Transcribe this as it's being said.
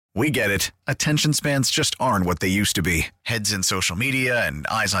We get it. Attention spans just aren't what they used to be. Heads in social media and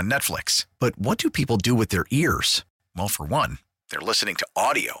eyes on Netflix. But what do people do with their ears? Well, for one, they're listening to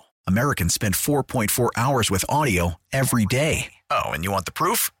audio. Americans spend 4.4 hours with audio every day. Oh, and you want the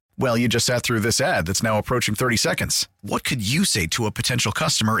proof? Well, you just sat through this ad that's now approaching 30 seconds. What could you say to a potential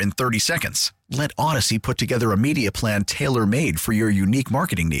customer in 30 seconds? Let Odyssey put together a media plan tailor-made for your unique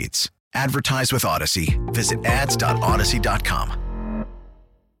marketing needs. Advertise with Odyssey. Visit ads.odyssey.com.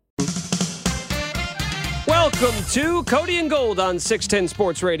 Welcome to Cody and Gold on 610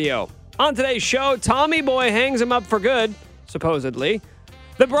 Sports Radio. On today's show, Tommy Boy hangs him up for good, supposedly.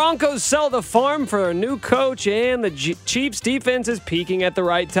 The Broncos sell the farm for a new coach, and the Chiefs defense is peaking at the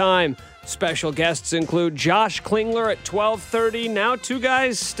right time. Special guests include Josh Klingler at 12:30. Now two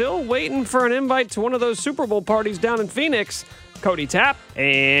guys still waiting for an invite to one of those Super Bowl parties down in Phoenix. Cody Tapp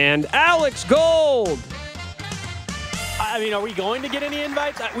and Alex Gold. I mean, are we going to get any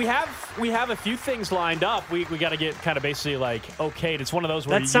invites? We have a few things lined up. We got to get kind of basically like okayed. It's one of those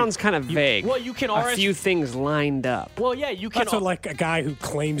where that sounds kind of vague. Well, you can a few things lined up. Well, yeah, you can. That's what like a guy who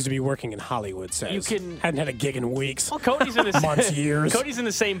claims to be working in Hollywood says. You can hadn't had a gig in weeks. Well, Cody's in the months, years. Cody's in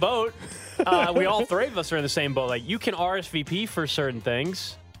the same boat. We all three of us are in the same boat. Like you can RSVP for certain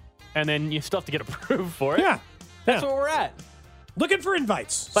things, and then you still have to get approved for it. Yeah, that's where we're at. Looking for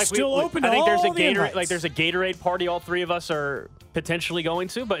invites. Like still open. I think there's a all the invites. there's a Gatorade party all three of us are potentially going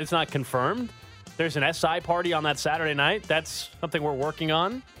to, but it's not confirmed. There's an SI party on that Saturday night. That's something we're working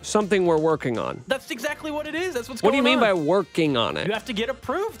on. Something we're working on. That's exactly what it is. That's what's What going on. do you mean by working on it? You have to get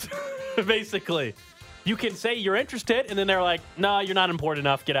approved, basically. You can say you're interested, and then they're like, no, you're not important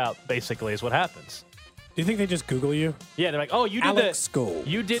enough. Get out, basically, is what happens. Do you think they just Google you? Yeah, they're like, oh, you did Alex Gold.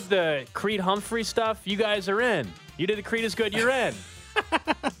 You did the Creed Humphrey stuff. You guys are in. You did the Creed is good. You're in.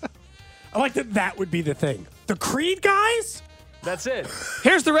 I like that would be the thing. The Creed guys? That's it.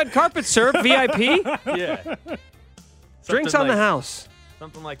 Here's the red carpet, sir. VIP. Yeah. Drinks on the house.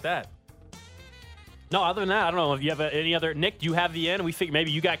 Something like that. No, other than that, I don't know if you have any other. Nick, do you have the end? We think maybe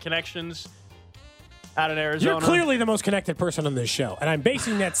you got connections out in Arizona. You're clearly the most connected person on this show, and I'm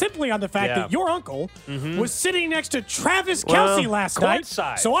basing that simply on the fact that your uncle was sitting next to Travis Kelce last night.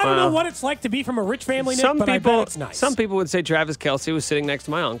 Courtside. So I don't know what it's like to be from a rich family, Nick, but I bet it's nice. Some people would say Travis Kelce was sitting next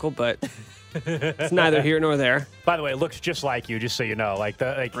to my uncle, but it's neither here nor there. By the way, it looks just like you, just so you know.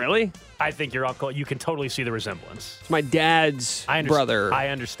 Really? I think your uncle, you can totally see the resemblance. It's my dad's brother. I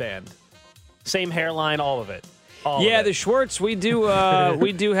understand. Same hairline, all of it. The Schwartz, we do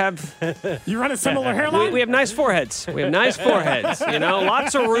have. You run a similar hairline? We have nice foreheads.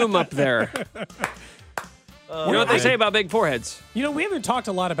 Lots of room up there. You know what they say about big foreheads? You know, we haven't talked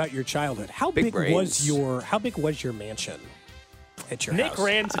a lot about your childhood. How big was your mansion at your house? Nick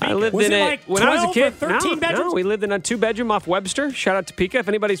ran to I lived in it like when I was a kid. 13 bedrooms? No, we lived in a 2-bedroom off Webster. Shout out Topeka. If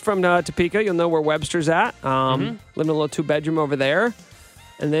anybody's from Topeka, you'll know where Webster's at. Lived in a little 2-bedroom over there,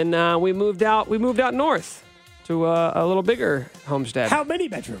 and then we moved out. We moved out north to a little bigger homestead. How many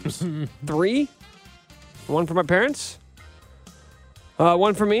bedrooms? 3. One for my parents.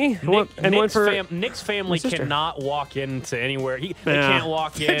 One for me. One for Nick's family sister. cannot walk into anywhere. They can't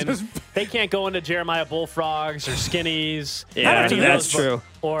walk in. They can't go into Jeremiah Bullfrogs or Skinnies. Yeah, or that's true.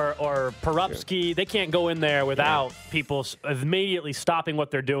 Or Perupski. They can't go in there without people immediately stopping what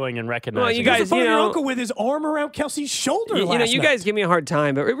they're doing and recognizing. Well, you guys, your uncle with his arm around Kelsey's shoulder. You guys give me a hard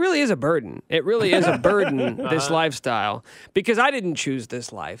time, but it really is a burden. It really is a burden. This lifestyle, because I didn't choose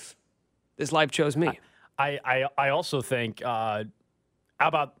this life. This life chose me. I also think. How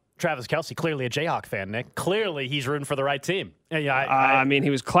about Travis Kelce? Clearly a Jayhawk fan, Nick. Clearly he's rooting for the right team. Yeah, I mean,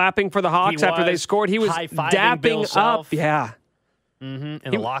 he was clapping for the Hawks after they scored. He was dapping up. Yeah. In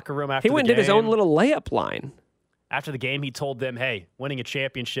the locker room after the game. He went and did his own little layup line. After the game, he told them, hey, winning a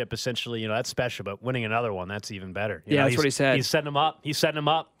championship, essentially, that's special, but winning another one, that's even better. That's what he said. He's setting them up.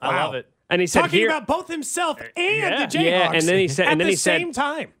 Wow. I love it. And he said, talking about both himself and the Jayhawks. Yeah, and then he said, at the same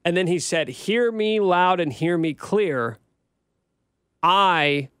time. And then he said, hear me loud and hear me clear.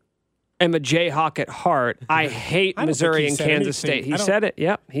 I am a Jayhawk at heart. I hate Missouri and Kansas State. He said it.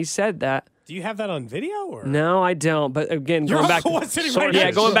 Yep, he said that. Do you have that on video? Or? No, I don't. But again, going back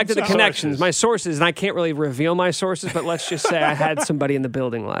to the connections, my sources, and I can't really reveal my sources, but let's just say I had somebody in the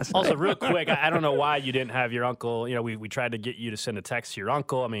building last night. Also, real quick, I don't know why you didn't have your uncle. We tried to get you to send a text to your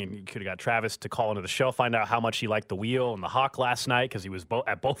uncle. I mean, you could have got Travis to call into the show, find out how much he liked the Wheel and the Hawk last night because he was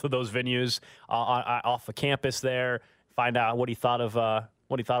at both of those venues off the campus there. Find out what he thought of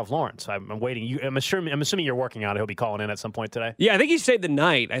Lawrence. I'm waiting. I'm assuming you're working on it. He'll be calling in at some point today. Yeah, I think he stayed the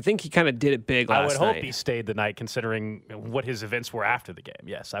night. I think he kind of did it big last night. I would hope he stayed the night, considering what his events were after the game.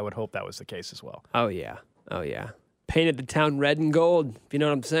 Yes, I would hope that was the case as well. Oh yeah. painted the town red and gold, if you know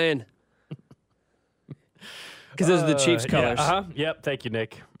what I'm saying. Because those are the Chiefs colors. Yeah, Yep. Thank you,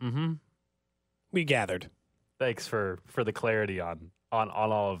 Nick. We gathered. Thanks for the clarity on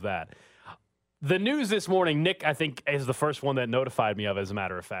all of that. The news this morning, Nick, I think, is the first one that notified me of, as a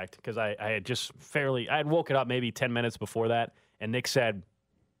matter of fact, because I had woken up maybe 10 minutes before that, and Nick said,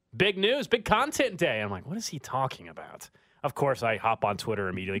 big news, big content day. And I'm like, what is he talking about? Of course, I hop on Twitter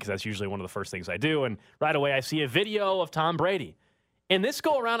immediately because that's usually one of the first things I do, and right away I see a video of Tom Brady. And this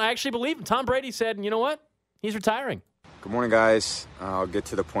go around, I actually believe him. Tom Brady said, you know what? He's retiring. Good morning, guys. I'll get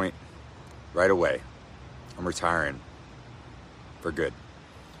to the point right away. I'm retiring for good.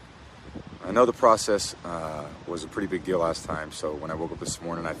 I know the process was a pretty big deal last time, so when I woke up this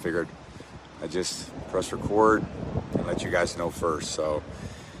morning, I figured I'd just press record and let you guys know first. So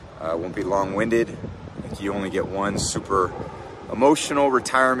I won't be long-winded. Like, you only get one super emotional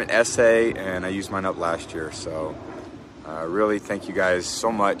retirement essay, and I used mine up last year. So really thank you guys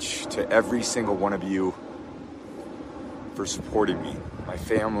so much, to every single one of you, for supporting me, my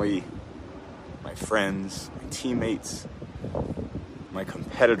family, my friends, my teammates, my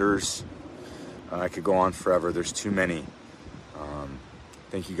competitors. I could go on forever. There's too many.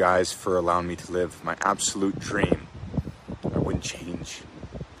 Thank you guys for allowing me to live my absolute dream. I wouldn't change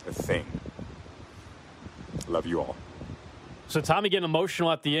a thing. Love you all. So Tommy getting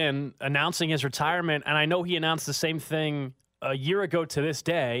emotional at the end, announcing his retirement, and I know he announced the same thing a year ago to this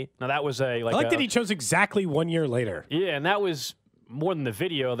day. Now that was I like that he chose exactly 1 year later. Yeah, and that was more than the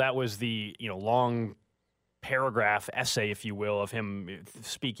video. That was the long paragraph essay, if you will, of him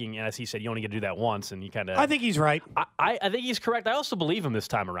speaking. And as he said, you only get to do that once, and you kind of. I think he's right. I think he's correct. I also believe him this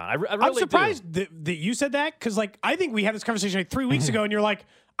time around. I really I'm surprised that you said that, because I think we had this conversation like 3 weeks ago, and you're like,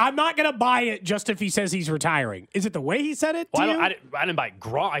 I'm not going to buy it just if he says he's retiring. Is it the way he said it? I didn't buy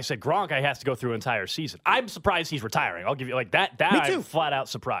Gronk. I said Gronk has to go through an entire season. I'm surprised he's retiring. I'll give you that. Me too. I'm flat out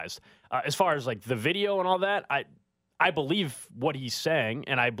surprised. As far as the video and all that, I believe what he's saying,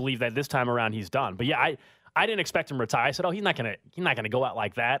 and I believe that this time around he's done. But yeah, I didn't expect him to retire. I said, he's not gonna go out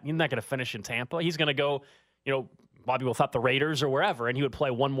like that. He's not gonna finish in Tampa. He's gonna go, a lot of people thought the Raiders or wherever, and he would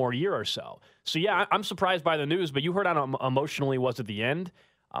play one more year or so. So yeah, I'm surprised by the news. But you heard how emotionally was at the end.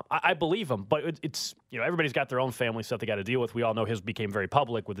 I believe him, but it's everybody's got their own family stuff they got to deal with. We all know his became very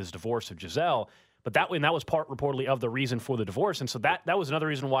public with his divorce of Giselle. But that was part reportedly of the reason for the divorce. And so that was another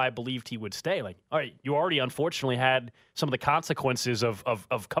reason why I believed he would stay. All right, you already unfortunately had some of the consequences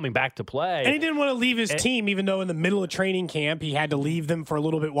of coming back to play. And he didn't want to leave his team, even though in the middle of training camp, he had to leave them for a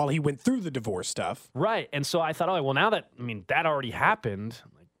little bit while he went through the divorce stuff. Right. And so I thought, now that already happened,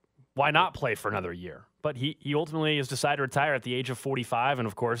 why not play for another year? But he ultimately has decided to retire at the age of 45. And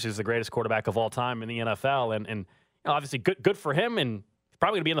of course, he's the greatest quarterback of all time in the NFL. And obviously good for him. And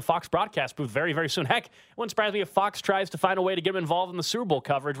probably going to be in the Fox broadcast booth very, very soon. Heck, it wouldn't surprise me if Fox tries to find a way to get him involved in the Super Bowl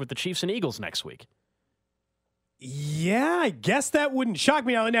coverage with the Chiefs and Eagles next week. Yeah, I guess that wouldn't shock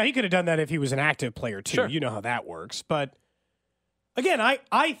me. Now, he could have done that if he was an active player, too. Sure. You know how that works. But, again,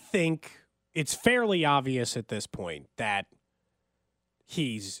 I think it's fairly obvious at this point that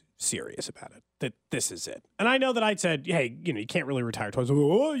he's serious about it, that this is it. And I know that I'd said, hey, you can't really retire twice.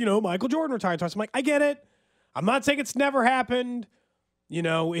 Michael Jordan retired twice. I'm like, I get it. I'm not saying it's never happened.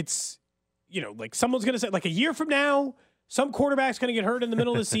 It's, someone's going to say, a year from now, some quarterback's going to get hurt in the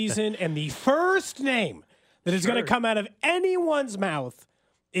middle of the season, and the first name that is going to come out of anyone's mouth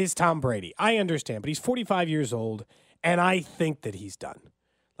is Tom Brady. I understand, but he's 45 years old, and I think that he's done.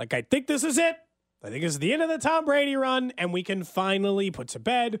 I think this is it. I think it's the end of the Tom Brady run, and we can finally put to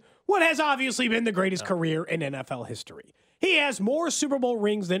bed what has obviously been the greatest career in NFL history. He has more Super Bowl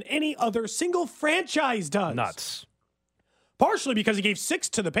rings than any other single franchise does. Nuts. Partially because he gave 6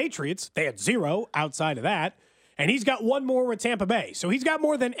 to the Patriots. They had 0 outside of that. And he's got 1 more with Tampa Bay. So he's got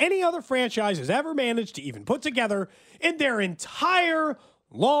more than any other franchise has ever managed to even put together in their entire,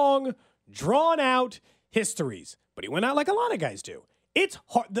 long, drawn-out histories. But he went out like a lot of guys do. It's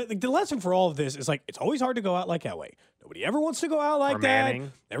hard. The lesson for all of this is it's always hard to go out like Elway. Nobody ever wants to go out like that.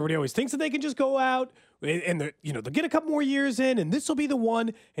 Everybody always thinks that they can just go out and they'll get a couple more years in, and this will be the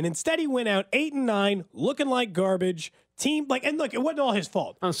one. And instead, he went out 8-9, looking like garbage. Team and look, it wasn't all his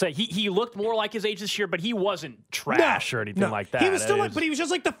fault. I'm saying he looked more like his age this year, but he wasn't trash or anything like that. He was still but he was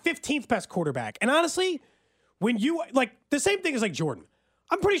just the 15th best quarterback. And honestly, when you the same thing as Jordan,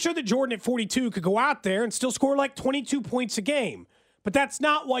 I'm pretty sure that Jordan at 42 could go out there and still score 22 points a game. But that's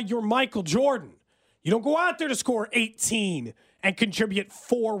not why you're Michael Jordan. You don't go out there to score 18 and contribute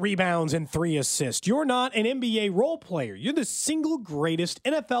 4 rebounds and 3 assists. You're not an NBA role player. You're the single greatest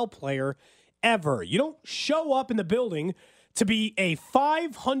NFL player ever. You don't show up in the building to be a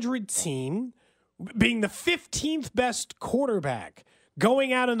 500 team being the 15th best quarterback,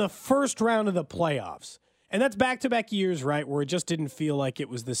 going out in the first round of the playoffs. And that's back-to-back years, right, where it just didn't feel like it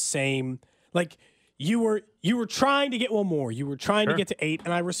was the same. Like, you were trying to get one more. You were trying to get to 8,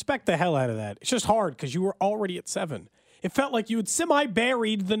 and I respect the hell out of that. It's just hard because you were already at 7. It felt like you had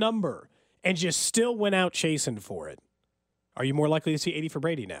semi-buried the number and just still went out chasing for it. Are you more likely to see 80 for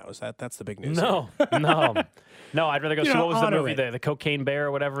Brady now? That's the big news? No. No, I'd rather go see what was the movie, the Cocaine Bear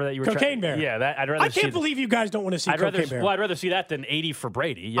or whatever that you were Cocaine Bear. Yeah, I'd rather I can't believe you guys don't want to see Cocaine Bear. Well, I'd rather see that than 80 for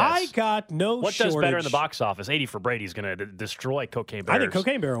Brady. Yes. I got no What shortage. does better in the box office? 80 for Brady is going to destroy Cocaine Bear. I think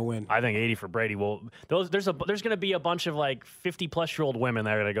Cocaine Bear will win. I think 80 for Brady will. There's going to be a bunch of like 50-plus-year-old women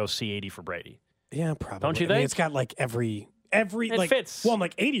that are going to go see 80 for Brady. Yeah, probably. Don't you I mean, think? it's got like every It like fits. well,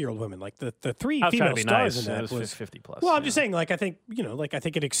 like 80-year-old women, like the 3 I was female trying to be stars nice. in that It was was 50 plus. Well, I'm just saying, like I think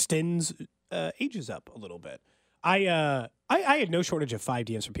it extends ages up a little bit. I had no shortage of 5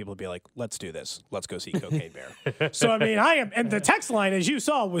 DMs from people to be like, let's do this. Let's go see Cocaine Bear. So, I mean, and the text line, as you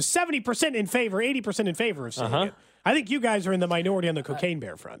saw, was 70% in favor, 80% in favor of seeing it. I think you guys are in the minority on the Cocaine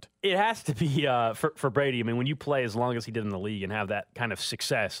Bear front. It has to be for Brady. I mean, when you play as long as he did in the league and have that kind of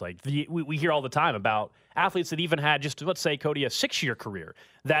success, like we hear all the time about athletes that even had just, let's say, Cody, a 6-year career,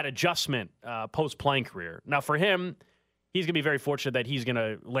 that adjustment post-playing career. Now, for him, he's going to be very fortunate that he's going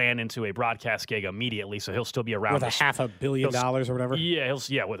to land into a broadcast gig immediately, so he'll still be around. With $500 million or whatever? Yeah,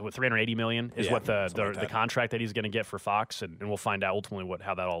 with $380 million is what the contract that he's going to get for Fox, and we'll find out ultimately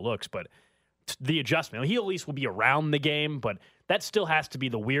how that all looks. But the adjustment, he at least will be around the game, but that still has to be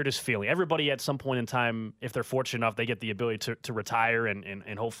the weirdest feeling. Everybody at some point in time, if they're fortunate enough, they get the ability to retire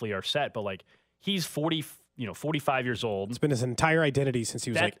and hopefully are set. But like he's 45 years old. It's been his entire identity since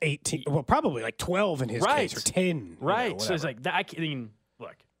he was like 18. Well, probably like 12 in his case, or 10. Right. So it's like, I mean,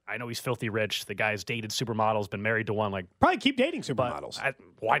 look, I know he's filthy rich. The guy's dated supermodels, been married to one. Like, probably keep dating supermodels.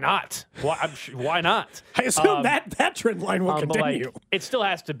 Why not? Why not? I assume that trend line will continue. Like, it still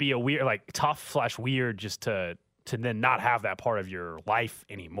has to be a weird, like tough/weird, just to then not have that part of your life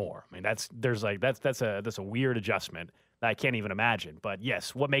anymore. I mean, that's a weird adjustment that I can't even imagine. But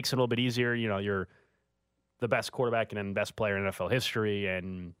yes, what makes it a little bit easier? You're the best quarterback and best player in NFL history,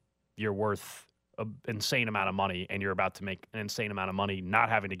 and you're worth an insane amount of money, and you're about to make an insane amount of money not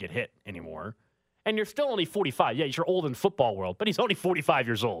having to get hit anymore. And you're still only 45. Yeah, you're old in football world, but he's only 45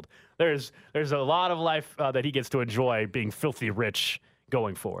 years old. There's a lot of life that he gets to enjoy being filthy rich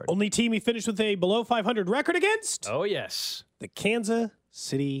going forward. Only team he finished with a below 500 record against? Oh, yes. The Kansas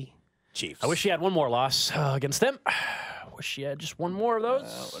City Chiefs. I wish he had one more loss against them. I wish he had just one more of those.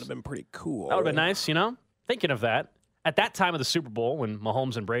 That would have been pretty cool. That would have been nice, Thinking of that, at that time of the Super Bowl when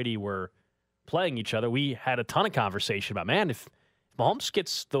Mahomes and Brady were playing each other, we had a ton of conversation about, man, if Mahomes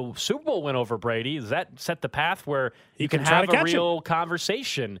gets the Super Bowl win over Brady, does that set the path where you can have a real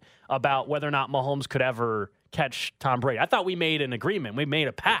conversation about whether or not Mahomes could ever catch Tom Brady? I thought we made an agreement. We made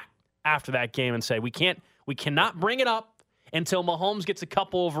a pact after that game and said we cannot bring it up until Mahomes gets a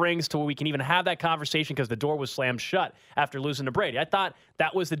couple of rings to where we can even have that conversation because the door was slammed shut after losing to Brady. I thought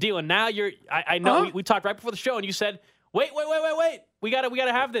that was the deal. And now I know we talked right before the show and you said, wait. We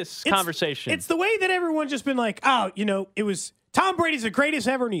gotta have this conversation. It's the way that everyone's just been like, it was Tom Brady's the greatest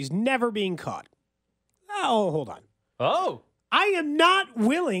ever and he's never being caught. Oh, hold on. Oh. I am not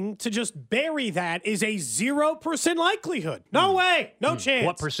willing to just bury that as a 0% likelihood. No way. No chance.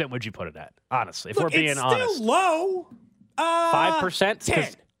 What percent would you put it at? Honestly, if Look, we're being it's honest. Still low. 5%?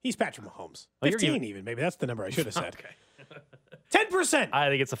 10. He's Patrick Mahomes. 15 even. Maybe that's the number I should have said. Okay. 10%. I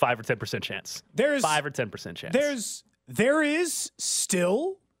think it's a 5 or 10% chance. There's 5 or 10% chance. There is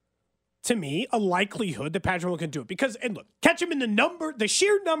still, to me, a likelihood that Patrick Mahomes can do it. Because, and look, catch him in the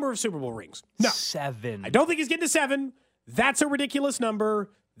sheer number of Super Bowl rings. No. 7. I don't think he's getting to 7. That's a ridiculous number.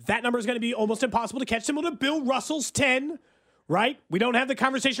 That number is going to be almost impossible to catch, similar to Bill Russell's 10. Right? We don't have the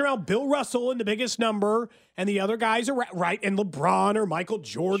conversation around Bill Russell and the biggest number and the other guys are right, and LeBron or Michael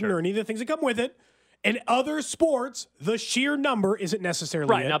Jordan or any of the things that come with it. In other sports, the sheer number isn't necessarily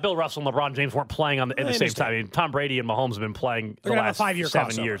right. Now, Bill Russell and LeBron James weren't playing at the same time. I mean, Tom Brady and Mahomes have been playing the last 5-year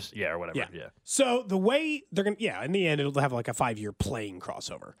 7 crossover. years. Yeah, or whatever. Yeah. So the way they're going to, in the end, it'll have like a 5-year playing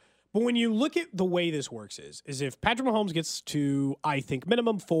crossover. But when you look at the way this works is if Patrick Mahomes gets to, I think,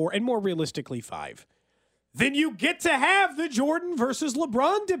 minimum 4 and more realistically 5, then you get to have the Jordan versus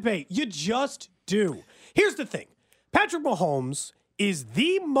LeBron debate. You just do. Here's the thing. Patrick Mahomes is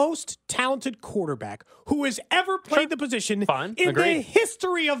the most talented quarterback who has ever played the position in the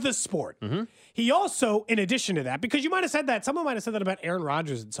history of the sport. Mm-hmm. He also, in addition to that, because you might have said that, someone might have said that about Aaron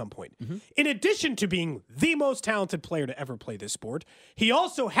Rodgers at some point. Mm-hmm. In addition to being the most talented player to ever play this sport, he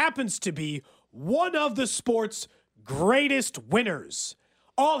also happens to be one of the sport's greatest winners.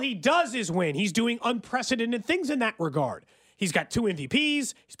 all he does is win. He's doing unprecedented things in that regard. He's got 2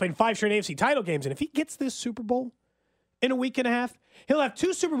 MVPs. He's played 5 straight AFC title games. And if he gets this Super Bowl in a week and a half, he'll have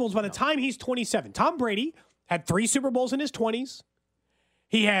 2 Super Bowls by the time he's 27. Tom Brady had 3 Super Bowls in his 20s.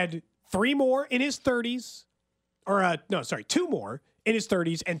 He had 3 more in his 30s. 2 more in his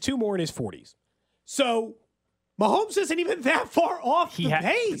 30s and 2 more in his 40s. So Mahomes isn't even that far off the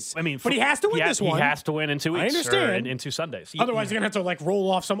pace. I mean, but he has to win this one. He has to win in 2 weeks. I understand. Or in 2 Sundays. Otherwise, you're going to have to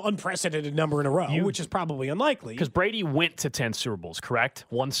roll off some unprecedented number in a row, which is probably unlikely. Because Brady went to 10 Super Bowls, correct?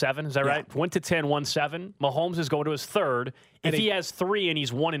 1-7, is that right? Went to 10, 1-7. Mahomes is going to his 3rd. If he has 3 and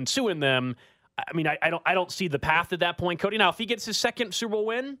he's 1-2 in them, I mean, I don't see the path at that point, Cody. Now, if he gets his 2nd Super Bowl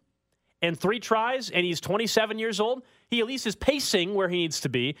win and 3 tries and he's 27 years old, he at least is pacing where he needs to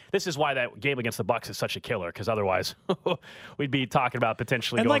be. This is why that game against the Bucs is such a killer, because otherwise we'd be talking about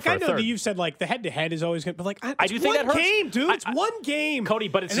potentially going for a 3rd. I know that you've said the head-to-head is always going to be I do think that hurts. One game, dude. It's one game. Cody,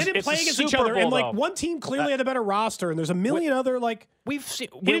 but it's and they didn't play against each other. Bowl, and one team clearly had a better roster, and there's a million other we've seen.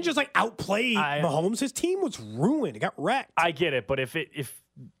 He didn't just outplay Mahomes. His team was ruined. It got wrecked. I get it, but if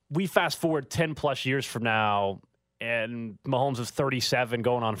we fast forward 10 plus years from now, and Mahomes is 37,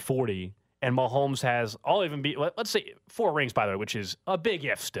 going on 40. And Mahomes has, let's say 4 rings, by the way, which is a big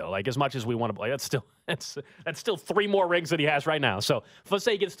if still. As much as we want to play, that's still 3 more rings than he has right now. So let's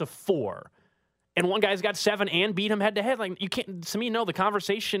say he gets to 4, and one guy's got 7 and beat him head to head. You can't. To me, no, the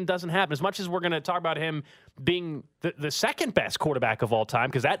conversation doesn't happen. As much as we're going to talk about him being the second best quarterback of all time,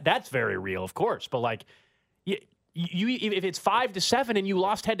 because that's very real, of course. But if it's 5-7 and you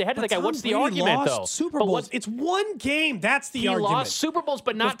lost head to head to that guy, what's the argument though? Super Bowls. It's one game. That's the argument. He lost Super Bowls,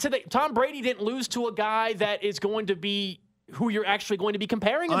 but not to the. Tom Brady didn't lose to a guy that is going to be who you're actually going to be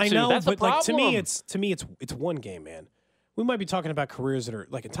comparing him to. I know, that's but the problem. to me, it's one game, man. We might be talking about careers that are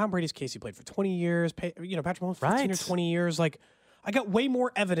in Tom Brady's case, he played for 20 years. Patrick Mahomes, 15 or 20 years. I got way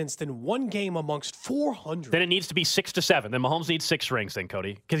more evidence than one game amongst 400. Then it needs to be 6-7. Then Mahomes needs 6 rings, then,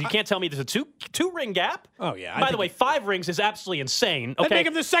 Cody. Because you can't tell me there's a two ring gap. Oh, yeah. By the way, 5 rings is absolutely insane. Okay? That'd make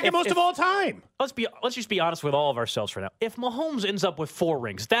him the second most of all time. Let's just be honest with all of ourselves for now. If Mahomes ends up with 4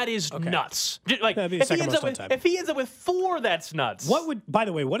 rings, that is nuts. That'd be the second most of all time. If he ends up with 4, that's nuts. By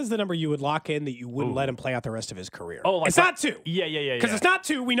the way, what is the number you would lock in that you wouldn't let him play out the rest of his career? Oh, it's not 2. Yeah. Because it's not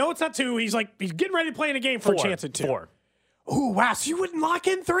 2. We know it's not 2. He's getting ready to play in a game for 4. a chance at 2. 4. Oh, wow. So you wouldn't lock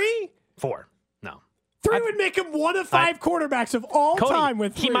in 3? 4. No. 3 would make him one of 5 quarterbacks of all Cody, time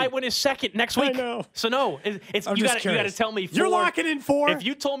with 3. He might win his 2nd next week. I know. So no, you got to tell me 4. You're locking in 4. If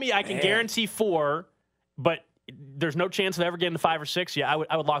you told me I can guarantee 4, but there's no chance of ever getting to 5 or 6, I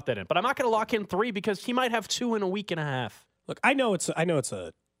would lock that in. But I'm not going to lock in 3 because he might have 2 in a week and a half. Look, I know it's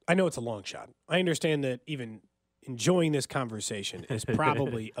a long shot. I understand that even enjoying this conversation is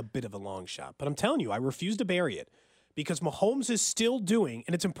probably a bit of a long shot. But I'm telling you, I refuse to bury it. Because Mahomes is still doing,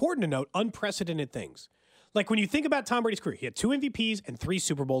 and it's important to note, unprecedented things. When you think about Tom Brady's career, he had 2 MVPs and 3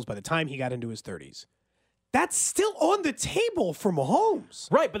 Super Bowls by the time he got into his 30s. That's still on the table for Mahomes.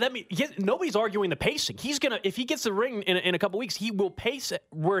 Right, but that means nobody's arguing the pacing. He's going to, if he gets the ring in a couple weeks, he will pace it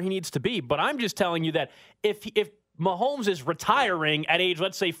where he needs to be. But I'm just telling you that if Mahomes is retiring at age,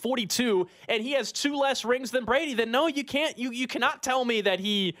 let's say 42, and he has 2 less rings than Brady, then no, you can't. You cannot tell me that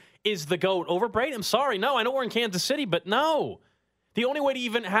he is the GOAT over Brady. I'm sorry. No, I know we're in Kansas City, but no. The only way to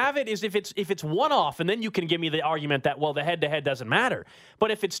even have it is if it's one off, and then you can give me the argument that, well, the head-to-head doesn't matter.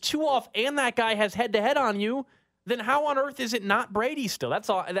 But if it's 2 off and that guy has head-to-head on you, then how on earth is it not Brady still? That's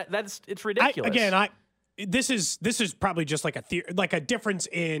all. It's ridiculous. This is probably just a difference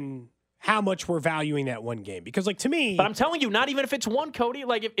in how much we're valuing that one game. Because, to me... But I'm telling you, not even if it's 1, Cody.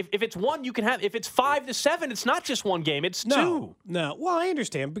 If it's 1, you can have... If it's 5-7, it's not just one game. It's 2. No. Well, I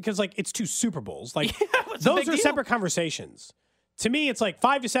understand, because, it's 2 Super Bowls. Those are separate conversations. To me, it's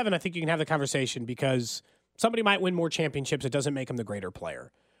 5-7, I think you can have the conversation because somebody might win more championships. It doesn't make them the greater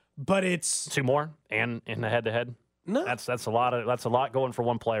player. But it's... 2 more and in the head-to-head? No. That's a lot going for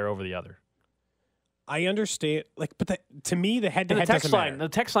one player over the other. I understand, but to me, the head-to-head doesn't matter. The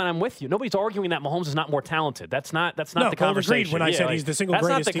text line, I'm with you. Nobody's arguing that Mahomes is not more talented. That's not the conversation. When I said he's the single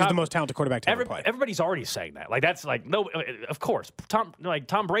greatest, he's the most talented quarterback to ever play. Everybody's already saying that. No, of course. Tom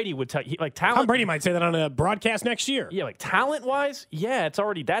Brady would tell you, talent. Tom Brady might say that on a broadcast next year. Yeah, talent-wise, that's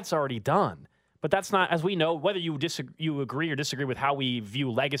already done. But that's not, as we know, whether you agree or disagree with how we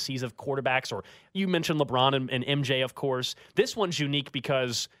view legacies of quarterbacks, or you mentioned LeBron and MJ, of course. This one's unique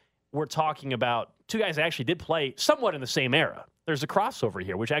because we're talking about 2 guys that actually did play somewhat in the same era. There's a crossover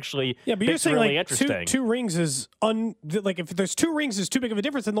here, which actually makes it really interesting. Two rings is if there's 2 rings is too big of a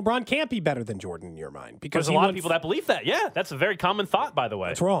difference, then LeBron can't be better than Jordan in your mind. Because there's a lot of people that believe that. Yeah, that's a very common thought, by the way.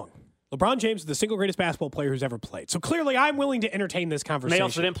 That's wrong. LeBron James is the single greatest basketball player who's ever played. So clearly, I'm willing to entertain this And conversation. they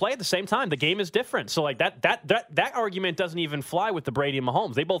also didn't play at the same time. The game is different. So like that argument doesn't even fly with the Brady and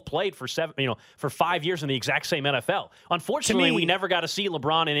Mahomes. They both played for 5 years in the exact same NFL. Unfortunately, we never got to see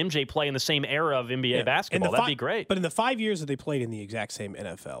LeBron and MJ play in the same era of NBA basketball. That'd be great. But in the 5 years that they played in the exact same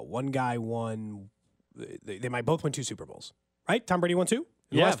NFL, one guy won. They might both win 2 Super Bowls, right? Tom Brady won 2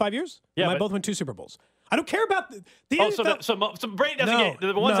 in the last 5 years. Yeah, they might both win 2 Super Bowls. I don't care about the NFL. So Brady doesn't get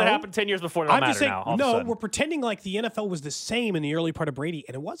the ones that happened 10 years before don't matter now. All of a sudden. We're pretending like the NFL was the same in the early part of Brady,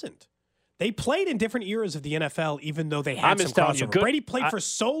 and it wasn't. They played in different eras of the NFL, even though they had some crossover. Brady played for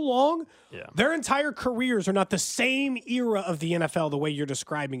so long, their entire careers are not the same era of the NFL the way you're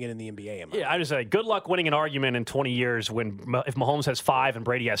describing it in the NBA. I just say good luck winning an argument in 20 years if Mahomes has 5 and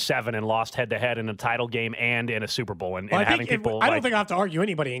Brady has 7 and lost head-to-head in a title game and in a Super Bowl. I don't think I have to argue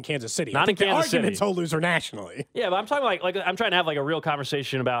anybody in Kansas City. Not in Kansas City. Arguments will loser nationally. Yeah, but I'm talking like I'm trying to have like a real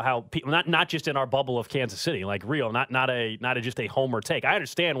conversation about how people, not just in our bubble of Kansas City, like real, not just a homer take. I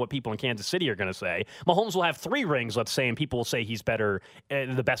understand what people in Kansas City are going to say. Mahomes will have 3 rings, let's say, and people will say he's better,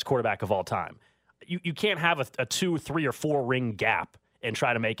 the best quarterback of all time. You can't have a 2, 3, or 4 ring gap and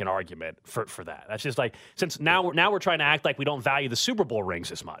try to make an argument for that. That's just like, since now we're trying to act like we don't value the Super Bowl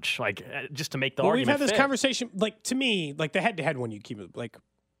rings as much, like just to make the argument. We've had this fit. conversation, like to me, like the head-to-head one. You keep it like.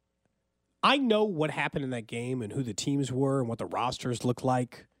 I know what happened in that game and who the teams were and what the rosters looked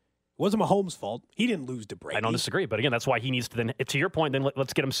like. It wasn't Mahomes' fault. He didn't lose to Brady. I don't disagree, but again, that's why he needs to then. To your point, then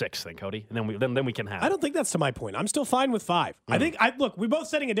let's get him 6, then Cody, and then we can have. I don't think that's to my point. I'm still fine with 5. I think look, we're both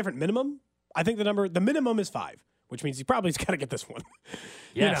setting a different minimum. I think the minimum is 5, which means he probably's got to get this one.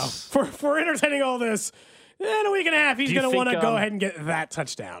 Yes, for entertaining all this. In a week and a half, he's going to want to go ahead and get that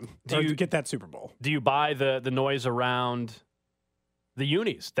touchdown or get that Super Bowl. Do you buy the noise around the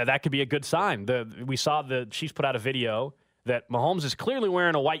unis? That could be a good sign. We saw the Chiefs put out a video that Mahomes is clearly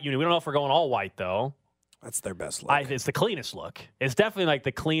wearing a white uni. We don't know if we're going all white, though. That's their best look. It's the cleanest look. It's definitely like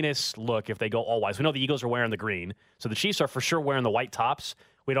the cleanest look if they go all white. So we know the Eagles are wearing the green. So the Chiefs are for sure wearing the white tops.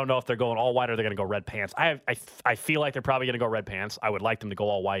 We don't know if they're going all white or they're going to go red pants. I feel like they're probably going to go red pants. I would like them to go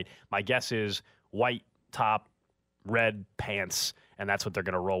all white. My guess is white top, red pants, and that's what they're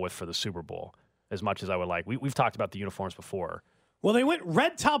going to roll with for the Super Bowl, as much as I would like. We've talked about the uniforms before. Well, they went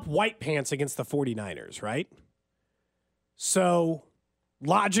red top, white pants against the 49ers, right? So,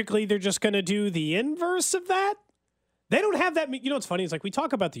 logically, they're just going to do the inverse of that? They don't have that. You know what's funny? It's like we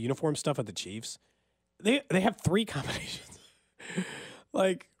talk about the uniform stuff at the Chiefs. They have 3 combinations.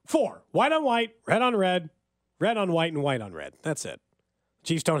 Like 4. White on white, red on red, red on white, and white on red. That's it.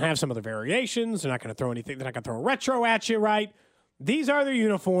 Chiefs don't have some other variations. They're not going to throw anything. They're not going to throw a retro at you, right? These are their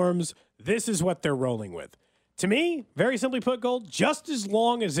uniforms. This is what they're rolling with. To me, very simply put, Gold, just as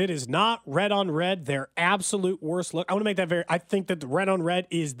long as it is not red on red, their absolute worst look. I want to make that I think that the red on red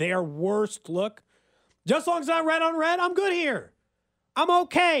is their worst look. Just as long as it's not red on red, I'm good here. I'm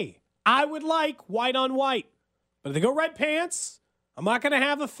okay. I would like white on white. But if they go red pants, I'm not going to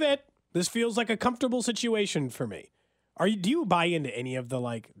have a fit. This feels like a comfortable situation for me. Do you buy into any of the,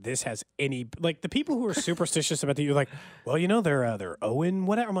 like, this has any, like, the people who are superstitious about you're like, well, they're Owen,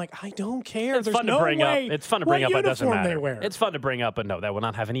 whatever. I'm like, I don't care. It's fun to bring up. It's fun to bring up, but it doesn't matter. It's fun to bring up, but no, that will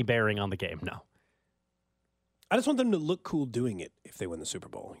not have any bearing on the game, no. I just want them to look cool doing it if they win the Super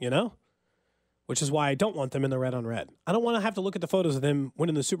Bowl, Which is why I don't want them in the red on red. I don't want to have to look at the photos of them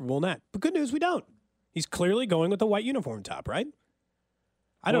winning the Super Bowl in that. But good news, we don't. He's clearly going with the white uniform top, right?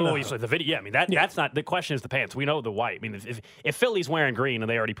 I don't know. The video, that's not the question. Is the pants? We know the white. I mean, if Philly's wearing green and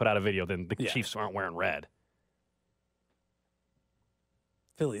they already put out a video, then the Chiefs aren't wearing red.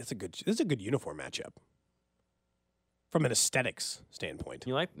 Philly, this is a good uniform matchup from an aesthetics standpoint.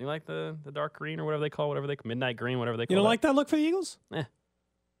 You like the dark green or whatever they call midnight green, whatever they call it. You don't like that look for the Eagles? Not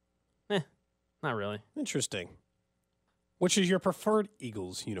really. Interesting. Which is your preferred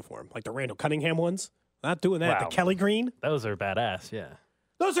Eagles uniform? Like the Randall Cunningham ones? Not doing that. Wow. The Kelly green? Those are badass, yeah.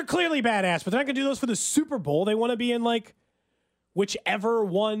 Those are clearly badass, but they're not going to do those for the Super Bowl. They want to be in, like, whichever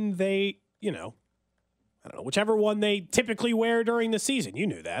one they, whichever one they typically wear during the season. You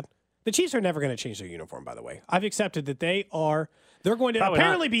knew that. The Chiefs are never going to change their uniform, by the way. I've accepted that they're going to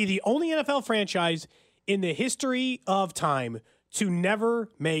apparently be the only NFL franchise in the history of time to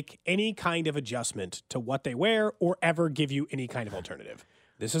never make any kind of adjustment to what they wear or ever give you any kind of alternative.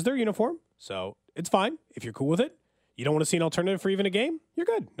 This is their uniform, so it's fine. If you're cool with it, you don't want to see an alternative for even a game, you're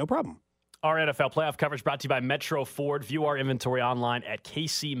good. No problem. Our NFL playoff coverage brought to you by Metro Ford. View our inventory online at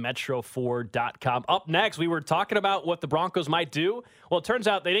kcmetroford.com. Up next, we were talking about what the Broncos might do. Well, it turns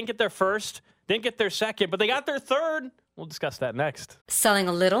out they didn't get their first, didn't get their second, but they got their third. We'll discuss that next. Selling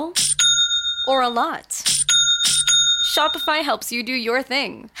a little or a lot? Shopify helps you do your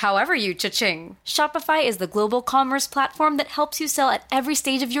thing, however you cha-ching. Shopify is the global commerce platform that helps you sell at every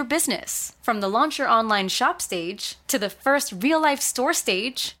stage of your business. From the launch your online shop stage, to the first real-life store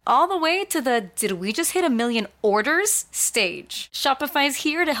stage, all the way to the did we just hit 1 million orders stage. Shopify's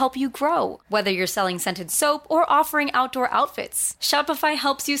here to help you grow. Whether you're selling scented soap or offering outdoor outfits, Shopify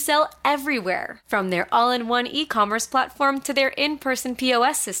helps you sell everywhere. From their all-in-one e-commerce platform to their in-person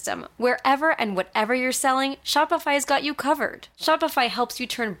POS system, wherever and whatever you're selling, Shopify's got you covered. Shopify helps you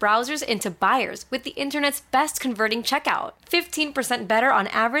turn browsers into buyers with the internet's best converting checkout. 15% better on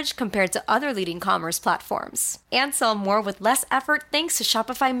average compared to other leading commerce platforms. And sell more with less effort thanks to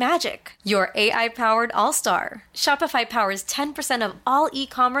Shopify Magic, your AI-powered all-star. Shopify powers 10% of all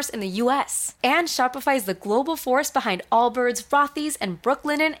e-commerce in the US. And Shopify is the global force behind Allbirds, Rothy's, and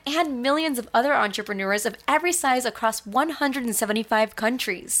Brooklinen, and millions of other entrepreneurs of every size across 175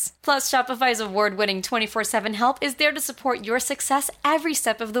 countries. Plus, Shopify's award-winning 24/7 help is there to support your success every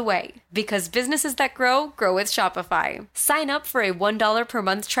step of the way. Because businesses that grow with Shopify. Sign up for a $1 per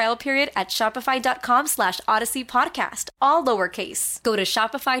month trial period at shopify.com/Odyssey Podcast, all lowercase. Go to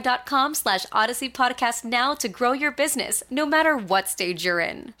shopify.com/Odyssey Podcast now to grow your business, no matter what stage you're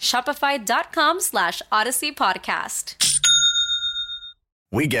in. Shopify.com/Odyssey Podcast.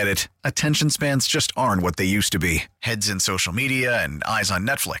 We get it. Attention spans just aren't what they used to be. Heads in social media and eyes on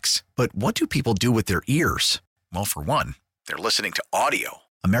Netflix. But what do people do with their ears? Well, for one, they're listening to audio.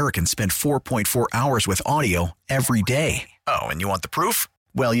 Americans spend 4.4 hours with audio every day. Oh, and you want the proof?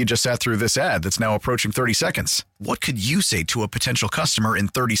 Well, you just sat through this ad that's now approaching 30 seconds. What could you say to a potential customer in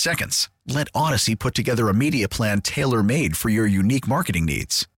 30 seconds? Let Odyssey put together a media plan tailor-made for your unique marketing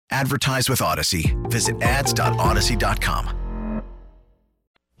needs. Advertise with Odyssey. Visit ads.odyssey.com.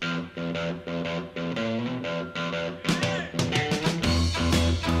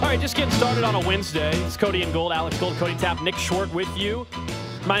 All right, just getting started on a Wednesday. It's Cody and Gold, Alex Gold, Cody Tapp, Nick Short with you.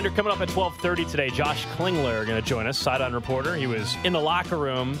 Reminder, coming up at 12:30 today, Josh Klingler going to join us, sideline reporter. He was in the locker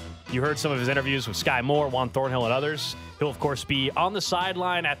room. You heard some of his interviews with Sky Moore, Juan Thornhill, and others. He'll, of course, be on the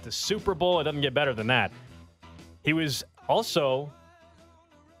sideline at the Super Bowl. It doesn't get better than that. He was also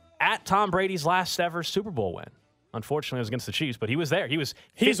at Tom Brady's last ever Super Bowl win. Unfortunately, it was against the Chiefs, but he was there. He was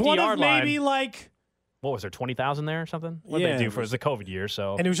 50-yard line. Maybe like... What was there, 20,000 there or something? What did they do for it? It was the COVID year,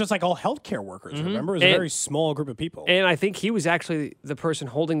 so. And it was just like all healthcare workers, remember? It was a very small group of people. And I think he was actually the person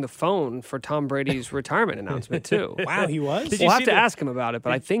holding the phone for Tom Brady's retirement announcement, too. Wow, he was? We'll have to ask him about it,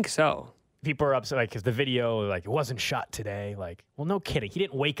 but I think so. People are upset, because the video, it wasn't shot today. Well, no kidding. He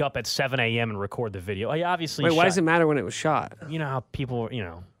didn't wake up at 7 a.m. and record the video. He obviously Wait, why does it matter when it was shot? You know how people,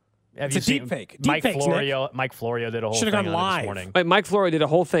 It's a deep fake. Mike Florio did a whole thing gone on live. it this morning. Wait, Mike Florio did a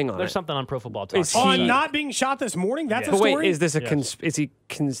whole thing on There's it. something on Pro Football Talk. On not being shot this morning? That's a But story? wait, is this a is he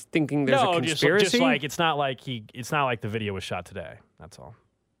thinking there's a conspiracy? Just like it's not like the video was shot today. That's all.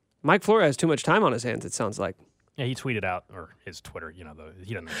 Mike Florio has too much time on his hands, it sounds like. Yeah, he tweeted out, or his Twitter, he doesn't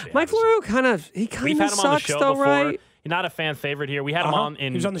understand. Mike Florio kind of We've had him sucks on the show though, before. right? He's not a fan favorite here. We had him on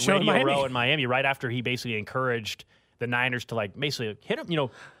in He was on the show in Radio Miami. Row in Miami right after he basically encouraged the Niners to basically hit him,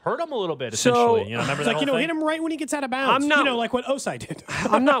 hurt him a little bit. Essentially, remember It's that like, whole thing? hit him right when he gets out of bounds. I'm not- like what Osai did.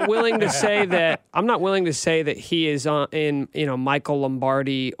 I'm not willing to say that. I'm not willing to say that he is in Michael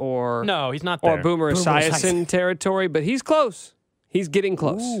Lombardi or No, he's not there. or Boomer Esiason territory, but he's close. He's getting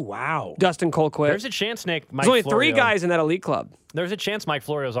close. Ooh, wow. Dustin Colquitt. There's a chance, Nick. Mike There's only Florio, 3 guys in that elite club. There's a chance Mike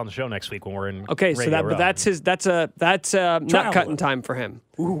Florio's on the show next week when we're in. Okay, so Radio Row. that's nut cutting time for him.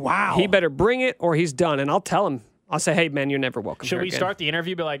 Ooh, wow. He better bring it or he's done, and I'll tell him. I'll say, hey man, you're never welcome. Should here we again. start the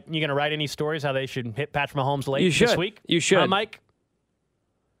interview? Be like, you going to write any stories how they should hit Patrick Mahomes late You should. this week? You should. Mike.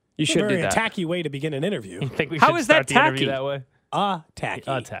 You a should very do that. tacky way to begin an interview. You think we How should is start that the interview tacky? that way? Tacky.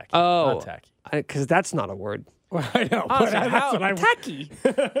 Tacky. Oh, Tacky. because that's not a word. I know. Honestly, but that's what I Tacky.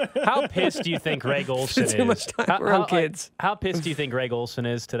 How pissed do you think Greg Olson is? Too much time around kids. How pissed do you think Greg Olson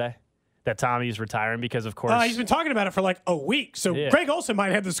is today? That Tommy's retiring because, of course, He's been talking about it for like a week. So Yeah. Greg Olson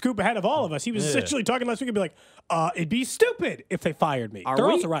might have the scoop ahead of all of us. He was essentially talking last week and be like, it'd be stupid if they fired me.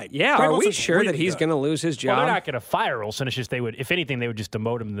 They're also right. Yeah, Greg are we Olson's sure that really he's good. going to lose his well, job? they're not going to fire Olson. It's just they would, if anything, they would just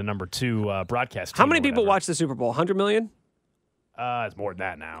demote him to the number 2 broadcast team. How many or people whatever. watch the Super Bowl? 100 million? It's more than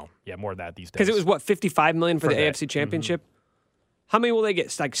that now. Yeah, more than that these days. Because it was what 55 million for the that. AFC Championship. How many will they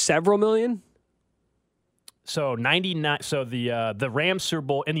get? Like several million? So 99. So the Rams Super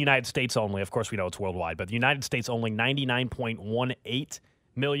Bowl in the United States only. Of course, we know it's worldwide, but the United States only 99.18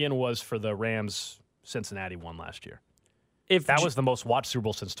 million was for the Rams Cincinnati one last year. If That was the most watched Super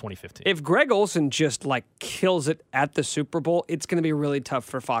Bowl since 2015. if Greg Olson just kills it at the Super Bowl, it's going to be really tough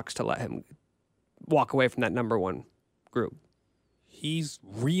for Fox to let him walk away from that number 1 group. He's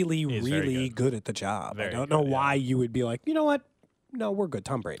really, He is very really good. good at the job. Very I don't know good, yeah. why you would be like, you know what? No, we're good.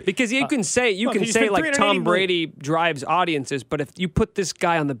 Tom Brady. Because you can say look, he's been like 380 Tom million. Brady drives audiences, but if you put this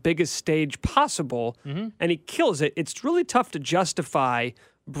guy on the biggest stage possible and he kills it, it's really tough to justify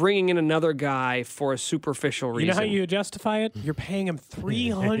bringing in another guy for a superficial reason. You know how you justify it? You're paying him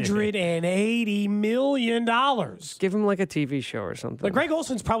 $380 million. give him like a TV show or something. Like Greg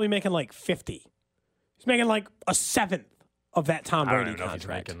Olson's probably making like 50. He's making like a seventh of that Tom I don't Brady even know if he's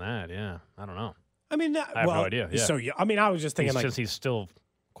contract. making that. Yeah, I don't know. I mean, I have no idea, yeah. So I mean, I was just thinking like Since he's still,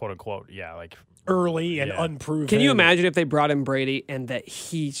 quote unquote, like early and Yeah. unproven. Can you imagine if they brought in Brady and that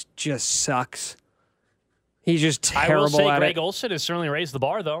he just sucks? He's just I terrible will say at Greg it. Olson has certainly raised the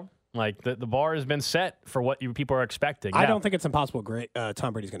bar, though. Like, the bar has been set for what people are expecting. I Now, don't think it's impossible.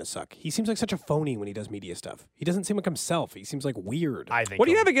 Tom Brady's going to suck. He seems like such a phony when he does media stuff. He doesn't seem like himself. He seems like weird. I think What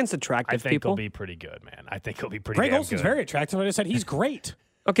do you he'll- have against I attractive think people? he'll be pretty good, man. I think he'll be pretty Greg damn Olson's good. very attractive. I just said he's great.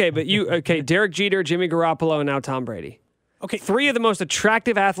 Okay, but Derek Jeter, Jimmy Garoppolo, and now Tom Brady. Okay, Three of the most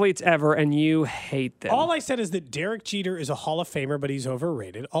attractive athletes ever, and you hate them. all I said is that Derek Jeter is a Hall of Famer, but he's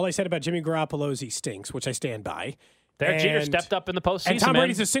overrated. All I said about Jimmy Garoppolo is he stinks, which I stand by. Derek Jeter And- stepped up in the postseason, And Tom man.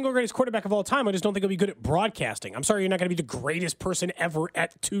 Brady's the single greatest quarterback of all time. I just don't think he'll be good at broadcasting. I'm sorry, you're not going to be the greatest person ever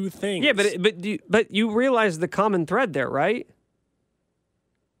at two things. Yeah, but you realize the common thread there, right?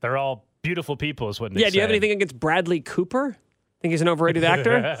 They're all beautiful people, is what Nick Yeah. Do you have said. anything against Bradley Cooper? Think he's an overrated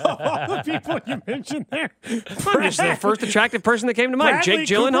actor? all the people you mentioned there. I'm just the first attractive person that came to mind. Bradley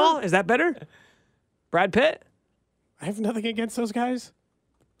Jake Gyllenhaal? Cooper? Is that better? Brad Pitt? I have nothing against those guys.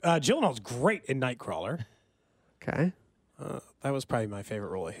 Gyllenhaal's great in Nightcrawler. Okay. That was probably my favorite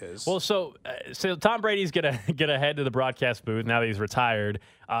role of his. Well, so Tom Brady's gonna head to the broadcast booth now that he's retired.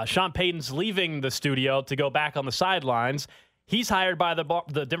 Sean Payton's leaving the studio to go back on the sidelines. He's hired by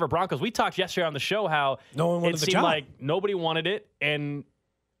the Denver Broncos. We talked yesterday on the show how No one wanted it the seemed job. like nobody wanted it. And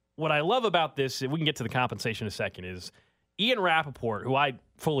what I love about this, we can get to the compensation in a second, is Ian Rappaport, who I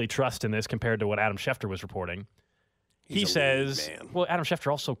fully trust in this compared to what Adam Schefter was reporting. He a says, lead man. well, Adam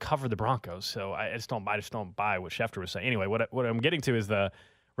Schefter also covered the Broncos, so I just don't buy what Schefter was saying. Anyway, what I'm getting to is the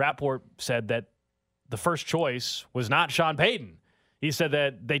Rappaport said that the first choice was not Sean Payton. He said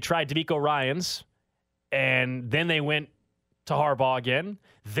that they tried DeMeco Ryans, and then they went to Harbaugh again.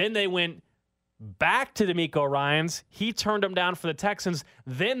 Then they went back to DeMeco Ryans. He turned them down for the Texans.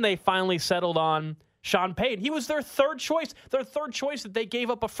 Then they finally settled on Sean Payton. He was their third choice. Their third choice that they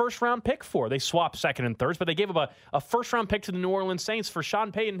gave up a first-round pick for. They swapped second and thirds, but they gave up a first-round pick to the New Orleans Saints for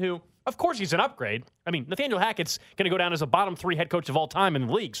Sean Payton, who, of course, he's an upgrade. I mean, Nathaniel Hackett's going to go down as a bottom 3 head coach of all time in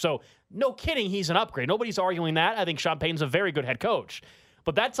the league. So, no kidding, he's an upgrade. Nobody's arguing that. I think Sean Payton's a very good head coach.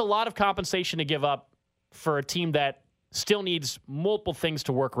 But that's a lot of compensation to give up for a team that still needs multiple things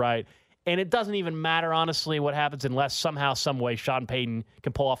to work right. And it doesn't even matter, honestly, what happens unless somehow, some way, Sean Payton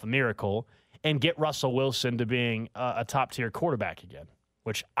can pull off a miracle and get Russell Wilson to being a top-tier quarterback again,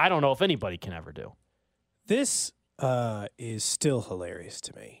 which I don't know if anybody can ever do. This is still hilarious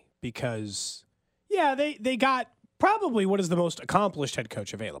to me because, yeah, they got probably what is the most accomplished head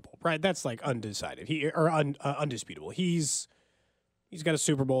coach available, right? That's like undecided. Undisputable. He's got a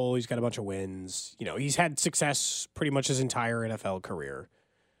Super Bowl. He's got a bunch of wins. You know, he's had success pretty much his entire NFL career.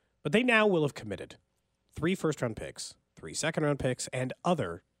 But they now will have committed 3 first-round picks, 3 second-round picks, and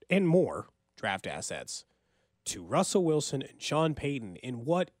more draft assets to Russell Wilson and Sean Payton in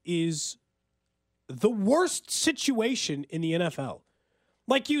what is the worst situation in the NFL.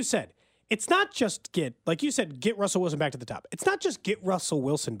 Like you said, it's not just get Russell Wilson back to the top. It's not just get Russell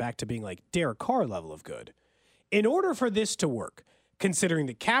Wilson back to being like Derek Carr level of good. In order for this to work, considering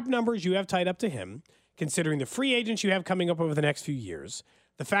the cap numbers you have tied up to him, considering the free agents you have coming up over the next few years,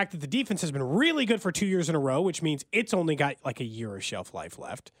 the fact that the defense has been really good for 2 years in a row, which means it's only got like a year of shelf life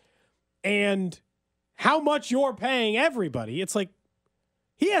left, and how much you're paying everybody, it's like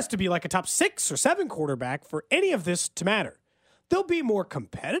he has to be like a top 6 or 7 quarterback for any of this to matter. They'll be more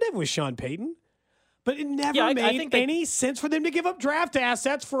competitive with Sean Payton, but it never made any sense for them to give up draft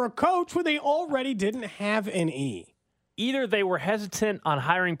assets for a coach when they already didn't have an E. Either they were hesitant on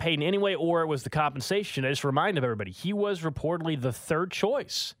hiring Payton anyway, or it was the compensation. I just remind everybody, he was reportedly the third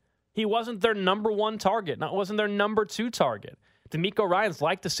choice. He wasn't their number 1 target. Wasn't their number 2 target. DeMeco Ryans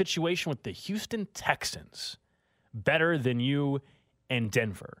liked the situation with the Houston Texans better than you and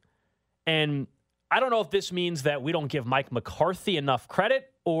Denver. And I don't know if this means that we don't give Mike McCarthy enough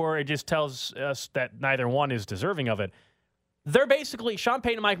credit, or it just tells us that neither one is deserving of it. They're basically, Sean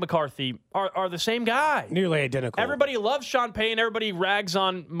Payton and Mike McCarthy are the same guy. Nearly identical. Everybody loves Sean Payton. Everybody rags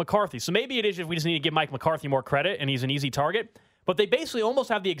on McCarthy. So maybe it is if we just need to give Mike McCarthy more credit and he's an easy target. but they basically almost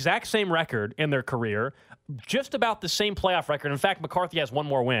have the exact same record in their career, just about the same playoff record. In fact, McCarthy has one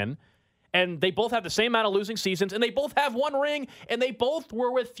more win. And they both have the same amount of losing seasons, and they both have one ring, and they both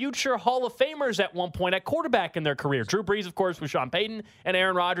were with future Hall of Famers at one point at quarterback in their career. Drew Brees, of course, with Sean Payton, and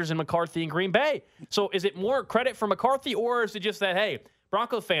Aaron Rodgers and McCarthy in Green Bay. So is it more credit for McCarthy, or is it just that, hey,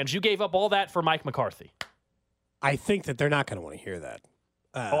 Broncos fans, you gave up all that for Mike McCarthy? I think that they're not going to want to hear that.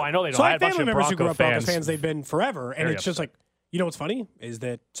 I know they don't. So I I have had a bunch family of members who grew up Broncos fans. fans. They've been forever, and Very it's just like, you know what's funny is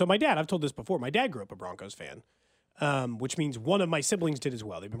that, so my dad, I've told this before, my dad grew up a Broncos fan, which means one of my siblings did as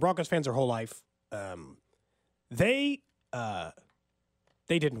well. They've been Broncos fans their whole life. They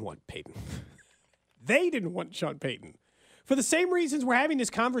didn't want Peyton. They didn't want Sean Payton. For the same reasons we're having this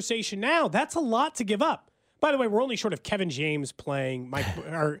conversation now, that's a lot to give up. By the way, we're only short of Kevin James playing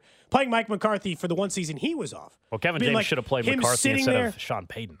Mike McCarthy for the one season he was off. Well, Kevin James should have played McCarthy instead of Sean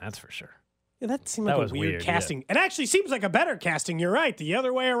Payton, that's for sure. Yeah, that seemed like a weird casting. Yeah. It actually seems like a better casting. You're right. The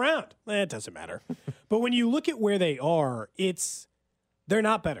other way around. It doesn't matter. But when you look at where they are, they're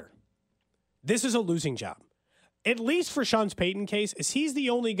not better. This is a losing job. At least for Sean Payton's case, is he's the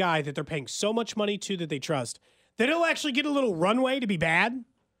only guy that they're paying so much money to that they trust that he'll actually get a little runway to be bad.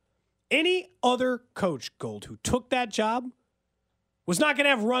 Any other coach, Gold, who took that job was not going to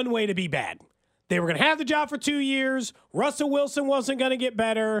have runway to be bad. They were going to have the job for 2 years. Russell Wilson wasn't going to get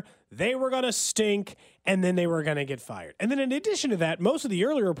better. They were going to stink, and then they were going to get fired. And then in addition to that, most of the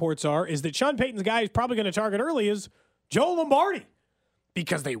early reports is that Sean Payton's guy is probably going to target early is Joe Lombardi,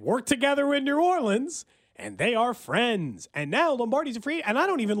 because they worked together in New Orleans, and they are friends. And now Lombardi's a free, and I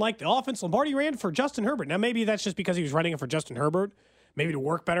don't even like the offense Lombardi ran for Justin Herbert. Now, maybe that's just because he was running it for Justin Herbert, maybe to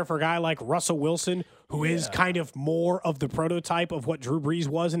work better for a guy like Russell Wilson, who is kind of more of the prototype of what Drew Brees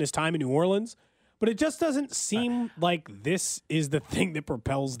was in his time in New Orleans. But it just doesn't seem like this is the thing that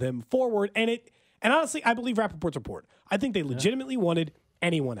propels them forward. And honestly, I believe Rappaport's report. I think they legitimately wanted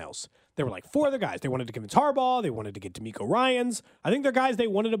anyone else. There were like 4 other guys. They wanted to convince Harbaugh. They wanted to get DeMeco Ryans. I think they're guys they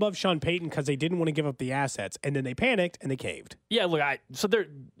wanted above Sean Payton because they didn't want to give up the assets. And then they panicked and they caved. Yeah, look, I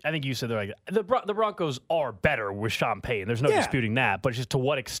think you said they're like, the Broncos are better with Sean Payton. There's no disputing that. But just to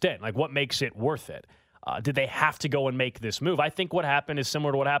what extent? Like, what makes it worth it? Did they have to go and make this move? I think what happened is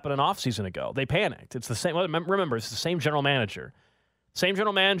similar to what happened an offseason ago. They panicked. It's the same. Remember, it's the same general manager. Same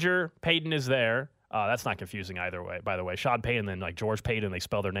general manager. Payton is there. That's not confusing either way, by the way. Sean Payton and like George Payton, they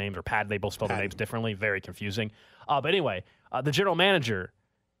spell their names, or Pat, they both spell their names differently. Very confusing. But anyway, the general manager,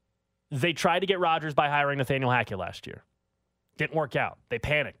 they tried to get Rodgers by hiring Nathaniel Hackett last year. Didn't work out. They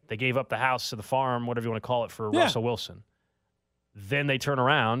panicked. They gave up the house to the farm, whatever you want to call it, for Russell Wilson. Then they turn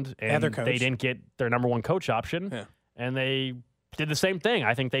around and they didn't get their number one coach option, and they did the same thing.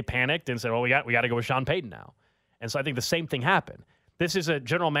 I think they panicked and said, well, we got to go with Sean Payton now. And so I think the same thing happened. This is a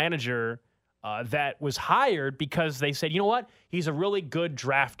general manager that was hired because they said, you know what? He's a really good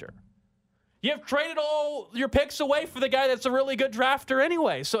drafter. You have traded all your picks away for the guy that's a really good drafter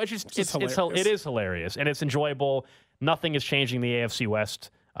anyway. So it is hilarious, and it's enjoyable. Nothing is changing the AFC West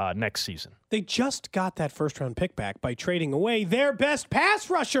next season. They just got that first-round pick back by trading away their best pass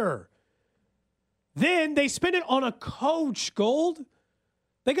rusher. Then they spent it on a coach, Gold.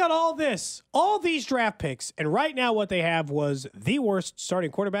 They got all these draft picks, and right now what they have was the worst starting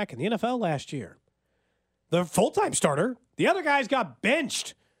quarterback in the NFL last year. The full-time starter. The other guys got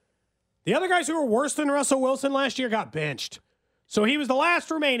benched. The other guys who were worse than Russell Wilson last year got benched. So he was the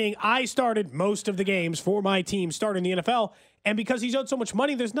last remaining. I started most of the games for my team starting the NFL, and because he's owed so much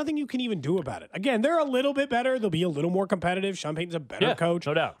money, there's nothing you can even do about it. Again, they're a little bit better. They'll be a little more competitive. Sean Payton's a better coach.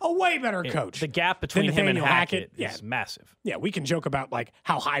 No doubt. A way better coach. The gap between him and Hackett is massive. Yeah, we can joke about like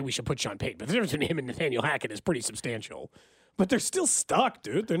how high we should put Sean Payton, but the difference between him and Nathaniel Hackett is pretty substantial. But they're still stuck,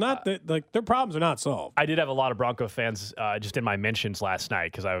 dude. They're not their problems are not solved. I did have a lot of Bronco fans just in my mentions last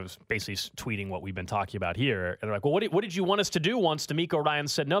night because I was basically tweeting what we've been talking about here. And they're like, well, what did you want us to do once DeMeco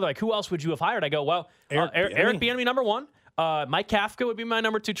Ryans said no? They're like, who else would you have hired? I go, well, Eric Bieniemy, number 1. Mike Kafka would be my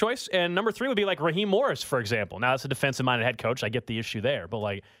number 2 choice. And number 3 would be like Raheem Morris, for example. Now, that's a defensive-minded head coach. I get the issue there. But,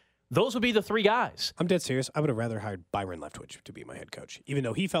 like, those would be the 3 guys. I'm dead serious. I would have rather hired Byron Leftwich to be my head coach, even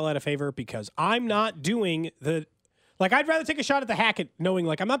though he fell out of favor because I'm not doing the – like, I'd rather take a shot at the Hackett knowing,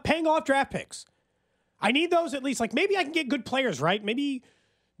 like, I'm not paying off draft picks. I need those at least. Like, maybe I can get good players, right? Maybe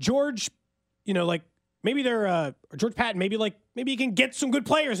George, maybe they're George Patton. Maybe you can get some good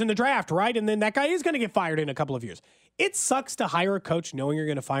players in the draft, right? And then that guy is going to get fired in a couple of years. It sucks to hire a coach knowing you're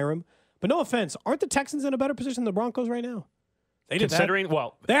going to fire him. But no offense, aren't the Texans in a better position than the Broncos right now? They did Considering, that.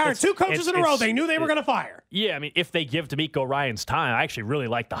 Well, they are 2 coaches in a row. They knew they were going to fire. Yeah, I mean, if they give DeMeco Ryans time, I actually really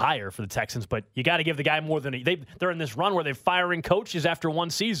like the hire for the Texans, but you got to give the guy more than they're in this run where they're firing coaches after one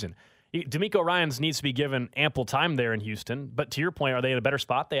season. DeMeco Ryans needs to be given ample time there in Houston. But to your point, are they in a better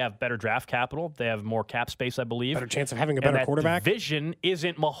spot? They have better draft capital. They have more cap space, I believe. Better chance of having a better quarterback. That division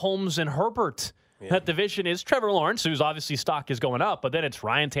isn't Mahomes and Herbert. Yeah. That division is Trevor Lawrence, whose obviously stock is going up, but then it's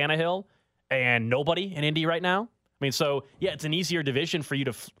Ryan Tannehill and nobody in Indy right now. I mean, so, yeah, it's an easier division for you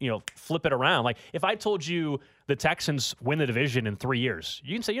to, flip it around. Like, if I told you the Texans win the division in 3 years,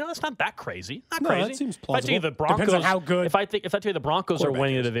 you can say, that's not that crazy. Not crazy. That seems plausible. If I tell you the Broncos, depends on how good. If I tell you the Broncos are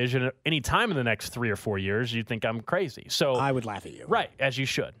winning the division at any time in the next 3 or 4 years, you'd think I'm crazy. So I would laugh at you. Right, as you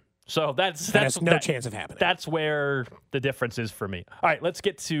should. So that's no chance of happening. That's where the difference is for me. All right, let's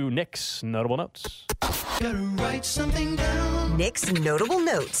get to Nick's notable notes. Gotta write something down. Nick's notable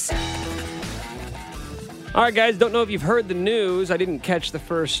notes. All right, guys, don't know if you've heard the news. I didn't catch the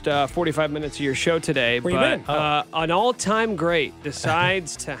first 45 minutes of your show today. Where but you been? An all-time great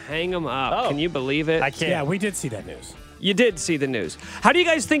decides to hang him up. Oh. Can you believe it? I can't. Yeah, we did see that news. You did see the news. How do you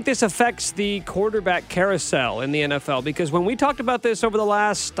guys think this affects the quarterback carousel in the NFL? Because when we talked about this over the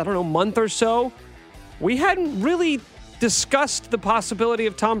last, month or so, we hadn't really discussed the possibility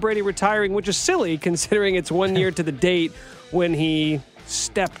of Tom Brady retiring, which is silly considering it's 1 year to the date when he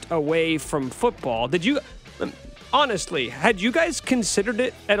stepped away from football. Did you... Honestly, had you guys considered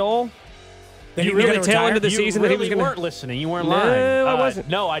it at all? That you really tail into the season really that he was going to... weren't listening. You weren't No, lying. I wasn't.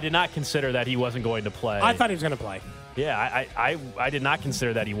 No, I did not consider that he wasn't going to play. I thought he was going to play. Yeah, I did not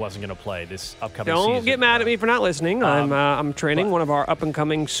consider that he wasn't going to play this upcoming season. Don't get mad at me for not listening. I'm training one of our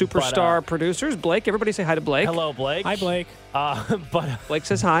up-and-coming superstar producers, Blake. Everybody say hi to Blake. Hello, Blake. Hi, Blake. Blake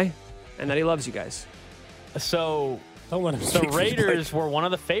says hi, and that he loves you guys. So... Don't let him The speak for you, Raiders Blake. were one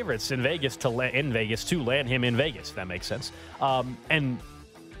of the favorites in Vegas to land him in Vegas, if that makes sense. And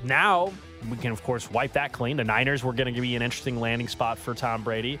now we can, of course, wipe that clean. The Niners were going to be an interesting landing spot for Tom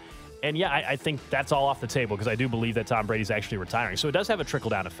Brady. And, yeah, I think that's all off the table because I do believe that Tom Brady's actually retiring. So it does have a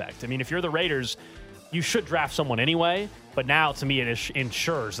trickle-down effect. I mean, if you're the Raiders, you should draft someone anyway. But now, to me, it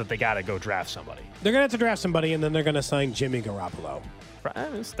ensures that they got to go draft somebody. They're going to have to draft somebody, and then they're going to sign Jimmy Garoppolo.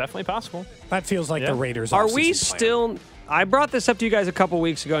 It's definitely possible. That feels like the Raiders' Are offseason we plan. still... I brought this up to you guys a couple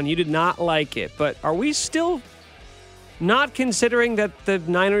weeks ago, and you did not like it. But are we still not considering that the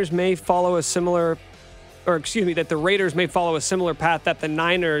Niners may follow a similar... that the Raiders may follow a similar path that the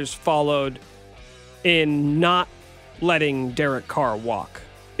Niners followed in not letting Derek Carr walk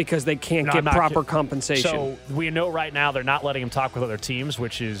because they can't get proper compensation? So we know right now they're not letting him talk with other teams,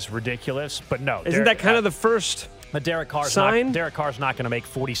 which is ridiculous. But no. Isn't that kind of the first... But Derek Carr's sign? not going to make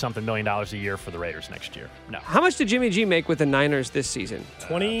 $40-something million a year for the Raiders next year. No. How much did Jimmy G make with the Niners this season?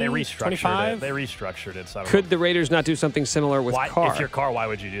 20, they restructured 25? it. They restructured it. So I don't Could know. the Raiders not do something similar with Carr? If you're Carr, why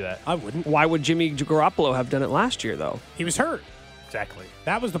would you do that? I wouldn't. Why would Jimmy Garoppolo have done it last year, though? He was hurt. Exactly.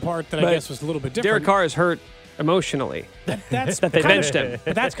 That was the part that I But guess was a little bit different. Derek Carr is hurt emotionally. That's that they kind benched him.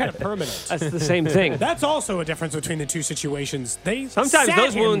 But that's kind of permanent. That's the same thing. That's also a difference between the two situations.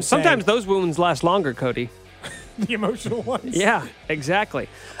 Sometimes those wounds last longer, Cody. The emotional ones. Yeah, exactly.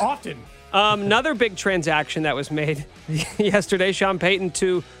 Often. Another big transaction that was made yesterday, Sean Payton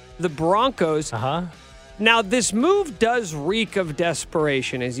to the Broncos. Now, this move does reek of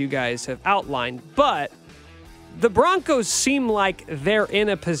desperation, as you guys have outlined, but the Broncos seem like they're in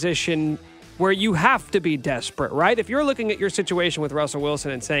a position where you have to be desperate, right? If you're looking at your situation with Russell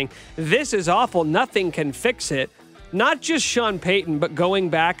Wilson and saying, this is awful, nothing can fix it, not just Sean Payton, but going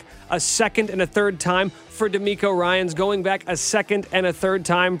back a second and a third time for DeMeco Ryans, going back a second and a third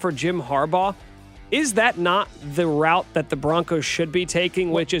time for Jim Harbaugh, is that not the route that the Broncos should be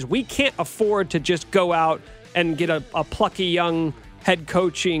taking, which is we can't afford to just go out and get a plucky young head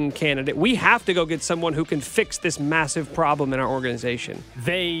coaching candidate. We have to go get someone who can fix this massive problem in our organization.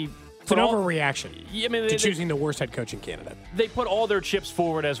 It's an overreaction to choosing the worst head coaching candidate. They put all their chips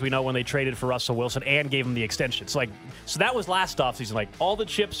forward, as we know, when they traded for Russell Wilson and gave him the extension. So that was last offseason. All the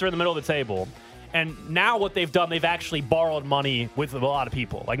chips are in the middle of the table. And now what they've done, they've actually borrowed money with a lot of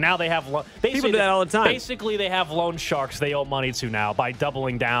people. Now they have... People do that all the time. Basically, they have loan sharks they owe money to now by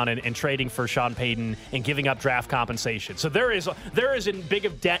doubling down and trading for Sean Payton and giving up draft compensation. So there is in big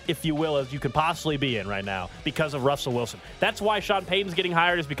of debt, if you will, as you could possibly be in right now because of Russell Wilson. That's why Sean Payton's getting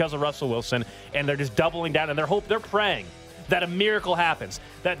hired, is because of Russell Wilson, and they're just doubling down, and they're praying that a miracle happens,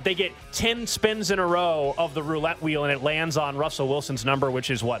 that they get 10 spins in a row of the roulette wheel and it lands on Russell Wilson's number, which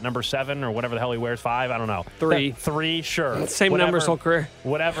is what, number 7 or whatever the hell he wears, 5? I don't know. 3. 3, sure. Same number his whole career.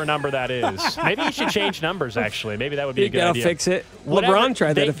 Whatever number that is. Maybe he should change numbers, actually. Maybe that would be a good idea. I'll fix it. LeBron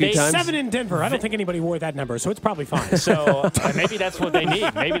tried that a few times. 7 in Denver. I don't think anybody wore that number, so it's probably fine. So maybe that's what they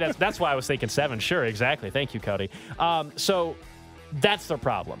need. Maybe that's why I was thinking 7. Sure, exactly. Thank you, Cody. So that's their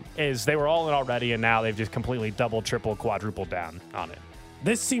problem, is they were all in already, and now they've just completely doubled, tripled, quadrupled down on it.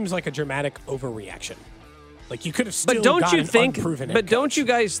 This seems like a dramatic overreaction. Like you could have still But don't got you an think? unproven head But don't coach. you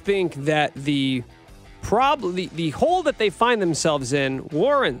guys think that the hole that they find themselves in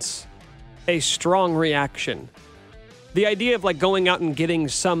warrants a strong reaction? The idea of like going out and getting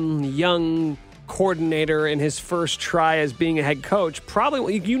some young coordinator in his first try as being a head coach,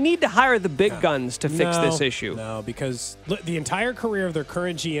 probably you need to hire the big guns to fix this issue. No, because the entire career of their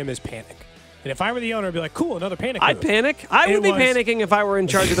current GM is panic. And if I were the owner, I'd be like, cool, another panic I'd move. panic. I would be panicking if I were in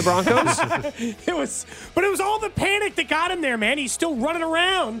charge of the Broncos. But it was all the panic that got him there, man. He's still running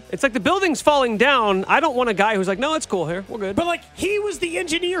around. It's like the building's falling down. I don't want a guy who's like, no, it's cool here. We're good. But like he was the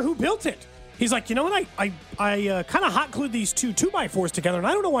engineer who built it. He's like, you know what? I kind of hot glued these two 2x4s together, and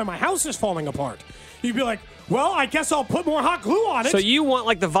I don't know why my house is falling apart. You'd be like, well, I guess I'll put more hot glue on it. So you want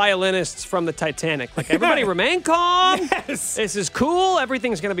like the violinists from the Titanic. Like, everybody remain calm. Yes. This is cool.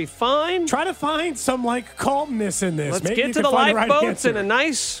 Everything's going to be fine. Try to find some like calmness in this. Let's Maybe get you to can the find right lifeboats in answer. a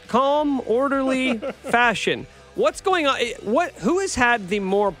nice, calm, orderly fashion. What's going on? Who has had the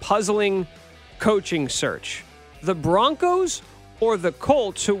more puzzling coaching search? The Broncos or the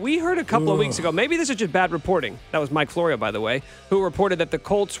Colts, who we heard a couple of weeks ago. Maybe this is just bad reporting. That was Mike Florio, by the way, who reported that the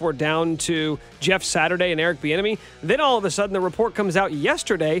Colts were down to Jeff Saturday and Eric Bieniemy. Then all of a sudden, the report comes out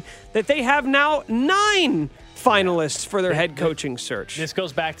yesterday that they have now 9 finalists for their head coaching search. This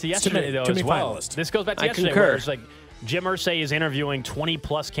goes back to yesterday, many- though, too as many well. finalists. This goes back to I yesterday, concur. where it's like Jim Irsay is interviewing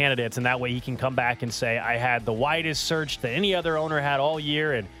 20-plus candidates, and that way he can come back and say, I had the widest search that any other owner had all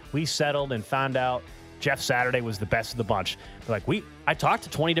year, and we settled and found out Jeff Saturday was the best of the bunch. Like, I talked to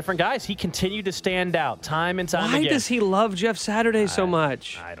 20 different guys. He continued to stand out time and time Why again. does he love Jeff Saturday so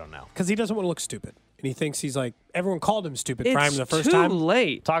much? I don't know. Because he doesn't want to look stupid. And he thinks he's like, everyone called him stupid for him It's the first too time.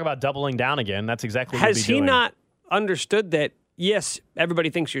 late. Talk about doubling down again. That's exactly what Has he'll be he doing. not understood that, yes,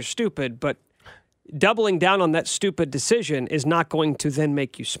 everybody thinks you're stupid, but doubling down on that stupid decision is not going to then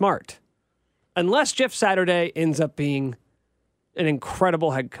make you smart? Unless Jeff Saturday ends up being an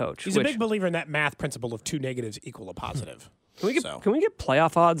incredible head coach. He's a big believer in that math principle of 2 negatives equal a positive. Can we get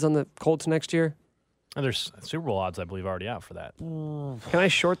playoff odds on the Colts next year? And there's Super Bowl odds, I believe, already out for that. Can I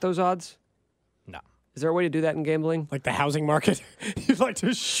short those odds? No. Is there a way to do that in gambling? Like the housing market? You'd like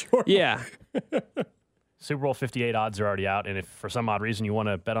to short. Yeah. Super Bowl 58 odds are already out, and if for some odd reason you want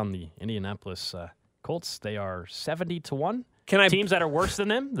to bet on the Indianapolis Colts, they are 70-1. Teams that are worse than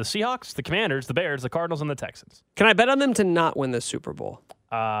them, the Seahawks, the Commanders, the Bears, the Cardinals, and the Texans. Can I bet on them to not win the Super Bowl?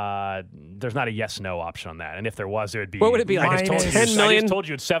 There's not a yes/no option on that, and if there was, it would be. What would it be, I like just told you- 10 million? I just told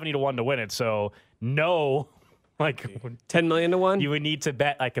you it's 70-1 to win it, so no. Like 10 million to 1? you would need to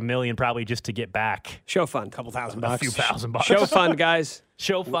bet like $1 million probably just to get back Show fund. Couple $1,000 a few $1,000. Show fund, guys.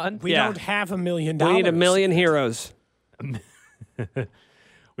 Show fun. We Yeah. don't have $1 million. We need $1 million heroes.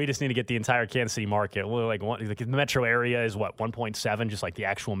 We just need to get the entire Kansas City market. Well, like the metro area is what 1.7, just like the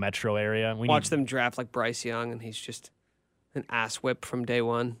actual metro area. We Watch need, them draft like Bryce Young, and he's just an ass whip from day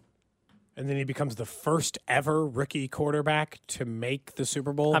one. And then he becomes the first ever rookie quarterback to make the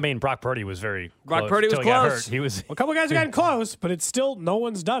Super Bowl. I mean, Brock Purdy was very. Brock close Purdy was till he got close. hurt. He was. a couple guys have gotten close, but it's still no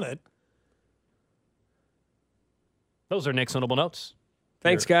one's done it. Those are Nick's notable notes.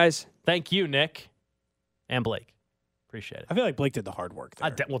 Thanks, guys. Thank you, Nick and Blake. Appreciate it. I feel like Blake did the hard work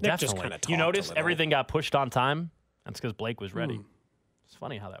there. Well, Nick just definitely. kinda talked You a notice little. everything got pushed on time? That's because Blake was ready. It's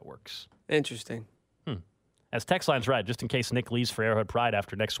funny how that works. Interesting. As text line's right, just in case Nick leaves for Arrowhead Pride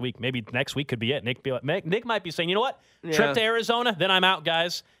after next week. Maybe next week could be it. Nick might be saying, you know what? Yeah. Trip to Arizona, then I'm out,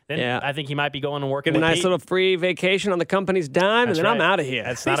 guys. Then Yeah. I think he might be going and working Get a with nice Pete. little free vacation on the company's dime, That's and then I'm right. out of here.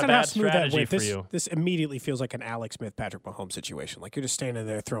 That's Based not a on how bad smooth that strategy went, for this, you. this immediately feels like an Alex Smith, Patrick Mahomes situation. Like you're just standing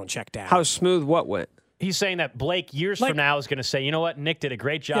there throwing check down. How smooth what went? He's saying that Blake years Like- from now is going to say, you know what? Nick did a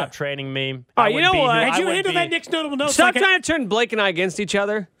great job Yeah. training me. Oh, I you wouldn't know be what? who- Did I you wouldn't handle be- that Nick's notable notes? Stop like trying to turn Blake and I against each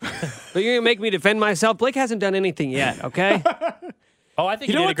other. But you're going to make me defend myself. Blake hasn't done anything yet, okay? Oh, I think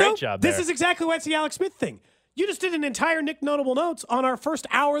You know he did what, a great though? job there. This is exactly why it's the Alex Smith thing. You just did an entire Nick Notable Notes on our first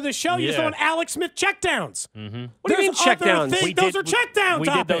hour of the show. You just Yeah. went Alex Smith checkdowns. What do you mean checkdowns? Those are checkdown We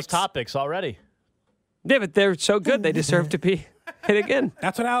topics. did those topics already. Yeah, but they're so good, they deserve to be hit again.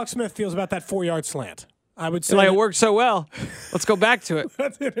 That's what Alex Smith feels about that 4-yard slant. I would say Like, it that- worked so well. Let's go back to it.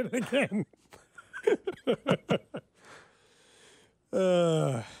 Let's hit it again.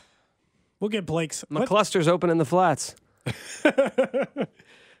 We'll get Blake's. My cluster's open in the flats.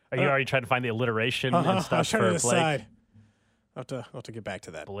 Are you already trying to find the alliteration and I was stuff trying for to Blake? decide. I'll have to get back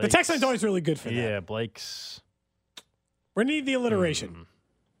to that. The Blake's- text line's always really good for that. Yeah, Blake's. We need the alliteration.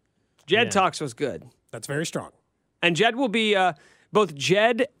 Jed Yeah. Talks was good. That's very strong. And Jed will be, both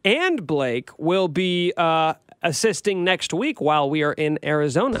Jed and Blake will be assisting next week while we are in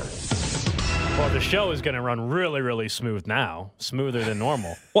Arizona. Well, the show is going to run really, really smooth now, smoother than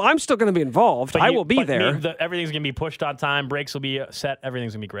normal. Well, I'm still going to be involved. I will be there. Everything's going to be pushed on time. Breaks will be set.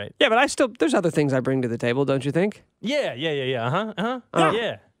 Everything's going to be great. Yeah, but there's other things I bring to the table, don't you think? Yeah.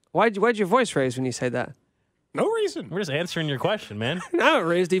 Yeah. Why'd your voice raise when you say that? No reason. We're just answering your question, man. Now it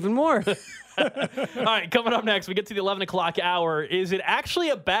raised even more. All right, coming up next, we get to the 11 o'clock hour. Is it actually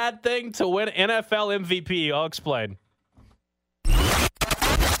a bad thing to win NFL MVP? I'll explain.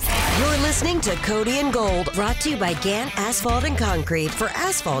 You're listening to Cody and Gold, brought to you by Gant Asphalt and Concrete for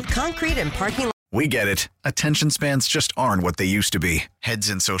asphalt, concrete, and parking lot. We get it. Attention spans just aren't what they used to be. Heads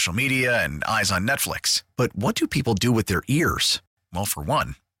in social media and eyes on Netflix. But what do people do with their ears? Well, for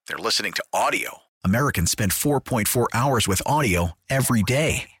one, they're listening to audio. Americans spend 4.4 hours with audio every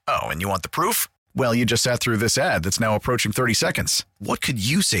day. Oh, and you want the proof? Well, you just sat through this ad that's now approaching 30 seconds. What could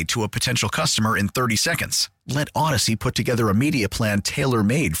you say to a potential customer in 30 seconds? Let Odyssey put together a media plan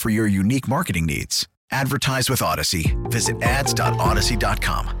tailor-made for your unique marketing needs. Advertise with Odyssey. Visit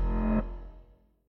ads.odyssey.com.